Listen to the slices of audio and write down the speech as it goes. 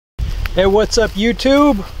Hey, what's up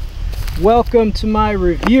YouTube? Welcome to my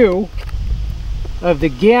review of the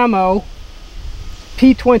Gamo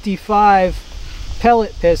P-25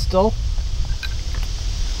 pellet pistol.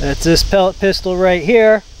 That's this pellet pistol right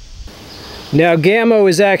here. Now Gamo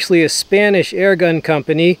is actually a Spanish airgun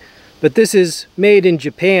company, but this is made in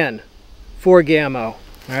Japan for Gamo.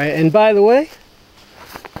 Alright, and by the way,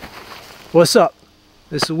 what's up?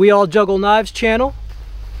 This is We All Juggle Knives channel.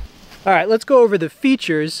 Alright, let's go over the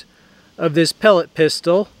features of this pellet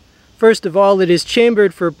pistol. First of all, it is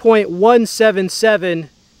chambered for .177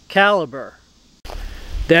 caliber.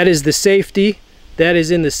 That is the safety. That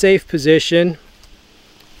is in the safe position.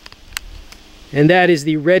 And that is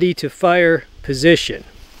the ready to fire position.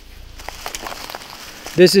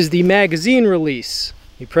 This is the magazine release.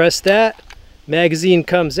 You press that, magazine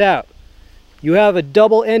comes out. You have a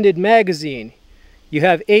double-ended magazine. You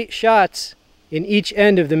have 8 shots in each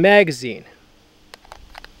end of the magazine.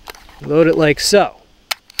 Load it like so.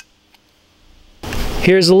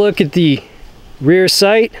 Here's a look at the rear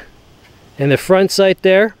sight and the front sight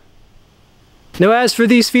there. Now as for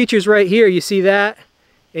these features right here, you see that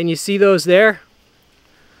and you see those there.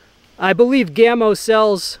 I believe Gamo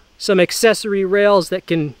sells some accessory rails that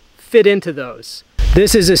can fit into those.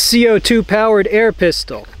 This is a CO2 powered air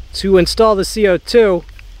pistol. To install the CO2,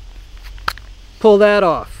 pull that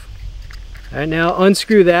off. All right, now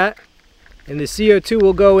unscrew that and the CO2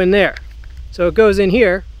 will go in there. So it goes in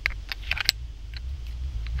here.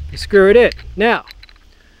 You screw it in. Now,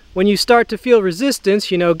 when you start to feel resistance,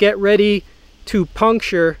 get ready to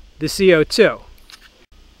puncture the CO2. All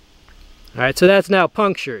right, so that's now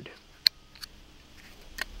punctured.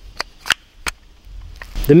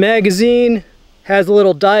 The magazine has a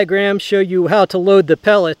little diagram show you how to load the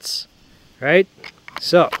pellets, right?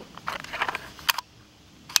 So,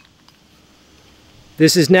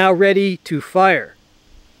 this is now ready to fire.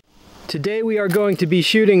 Today we are going to be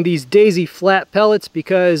shooting these daisy flat pellets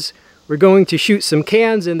because we're going to shoot some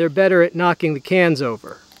cans and they're better at knocking the cans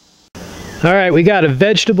over. Alright, we got a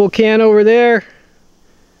vegetable can over there.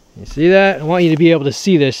 You see that? I want you to be able to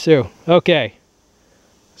see this too. Okay,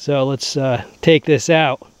 so let's take this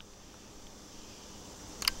out.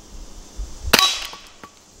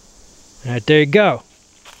 Alright, there you go.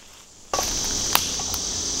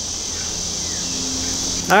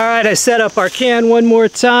 Alright, I set up our can one more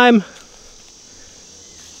time.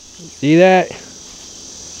 See that?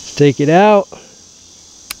 Let's take it out.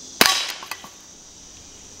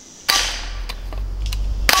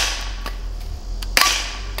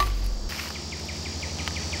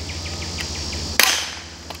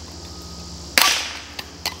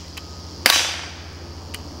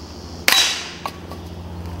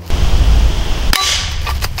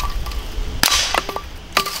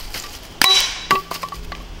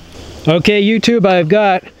 Okay, YouTube, I've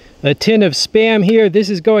got a tin of Spam here. This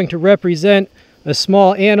is going to represent a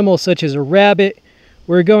small animal such as a rabbit.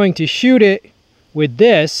 We're going to shoot it with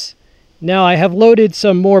this. Now I have loaded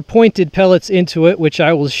some more pointed pellets into it, which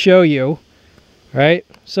I will show you. Right?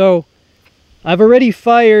 So I've already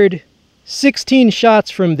fired 16 shots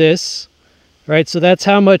from this. Right? So that's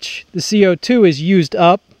how much the CO2 is used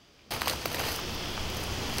up.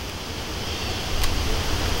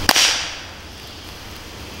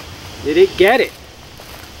 Did it get it?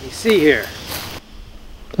 You see here.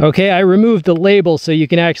 Okay, I removed the label so you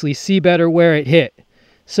can actually see better where it hit.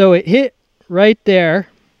 So it hit right there.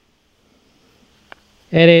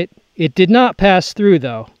 And it did not pass through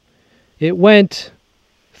though. It went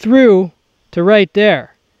through to right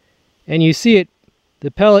there. And you see it, the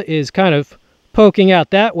pellet is kind of poking out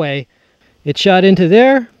that way. It shot into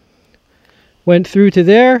there, went through to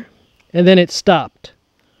there, and then it stopped.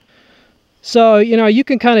 So, you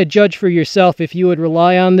can kind of judge for yourself if you would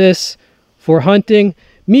rely on this for hunting.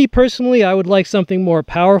 Me personally, I would like something more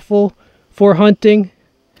powerful for hunting.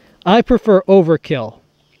 I prefer overkill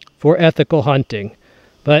for ethical hunting.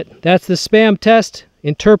 But that's the Spam test.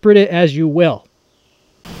 Interpret it as you will.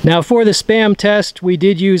 Now for the Spam test, we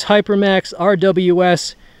did use Hypermax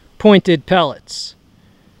RWS pointed pellets.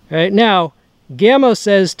 All right, now, Gamo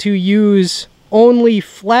says to use only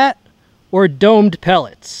flat or domed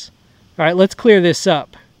pellets. All right, let's clear this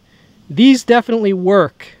up. These definitely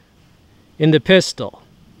work in the pistol.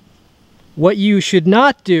 What you should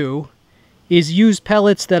not do is use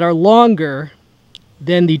pellets that are longer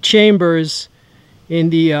than the chambers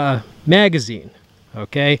in the magazine,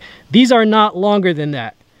 okay? These are not longer than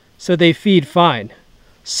that, so they feed fine.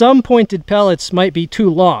 Some pointed pellets might be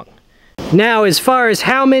too long. Now, as far as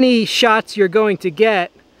how many shots you're going to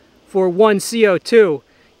get for one CO2,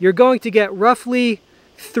 you're going to get roughly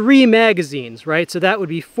 3 magazines, right? So that would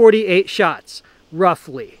be 48 shots,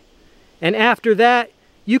 roughly. And after that,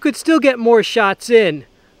 you could still get more shots in,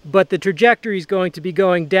 but the trajectory is going to be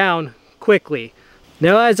going down quickly.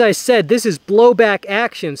 Now, as I said, this is blowback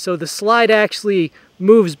action, so the slide actually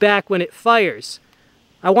moves back when it fires.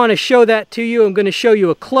 I want to show that to you. I'm going to show you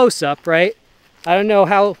a close-up, right? I don't know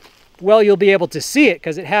how well you'll be able to see it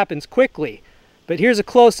because it happens quickly. But here's a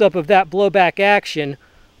close-up of that blowback action.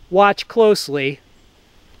 Watch closely.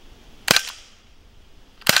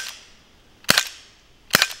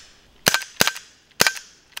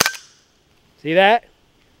 See that?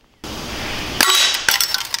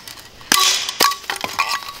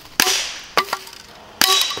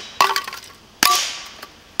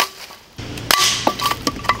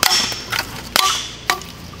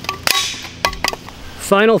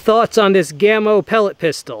 Final thoughts on this Gamo pellet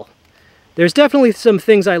pistol. There's definitely some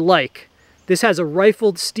things I like. This has a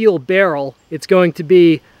rifled steel barrel. It's going to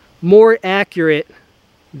be more accurate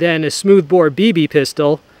than a smoothbore BB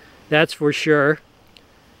pistol, that's for sure.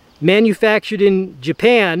 Manufactured in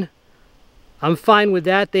Japan, I'm fine with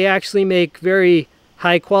that. They actually make very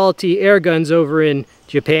high quality air guns over in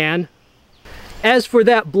Japan. As for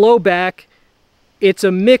that blowback, it's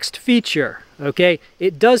a mixed feature, okay?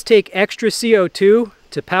 It does take extra CO2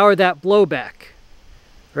 to power that blowback,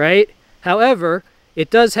 right? However,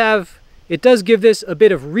 it does give this a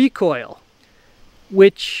bit of recoil,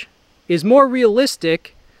 which is more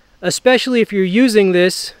realistic, especially if you're using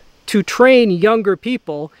this to train younger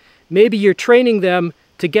people. Maybe you're training them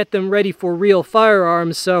to get them ready for real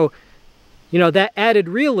firearms, so, you know, that added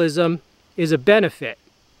realism is a benefit.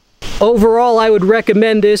 Overall, I would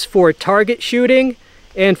recommend this for target shooting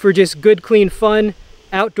and for just good, clean fun,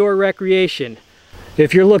 outdoor recreation.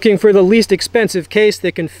 If you're looking for the least expensive case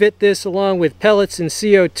that can fit this along with pellets and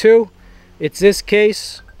CO2, it's this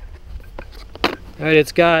case. All right,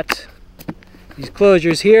 it's got these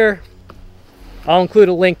closures here. I'll include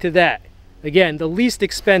a link to that. Again, the least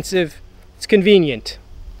expensive, it's convenient.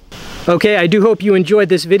 Okay, I do hope you enjoyed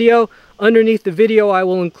this video. Underneath the video, I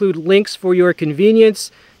will include links for your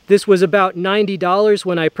convenience. This was about $90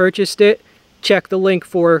 when I purchased it. Check the link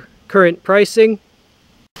for current pricing.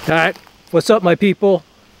 All right, what's up, my people?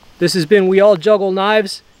 This has been We All Juggle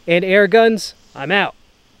Knives and Air Guns. I'm out.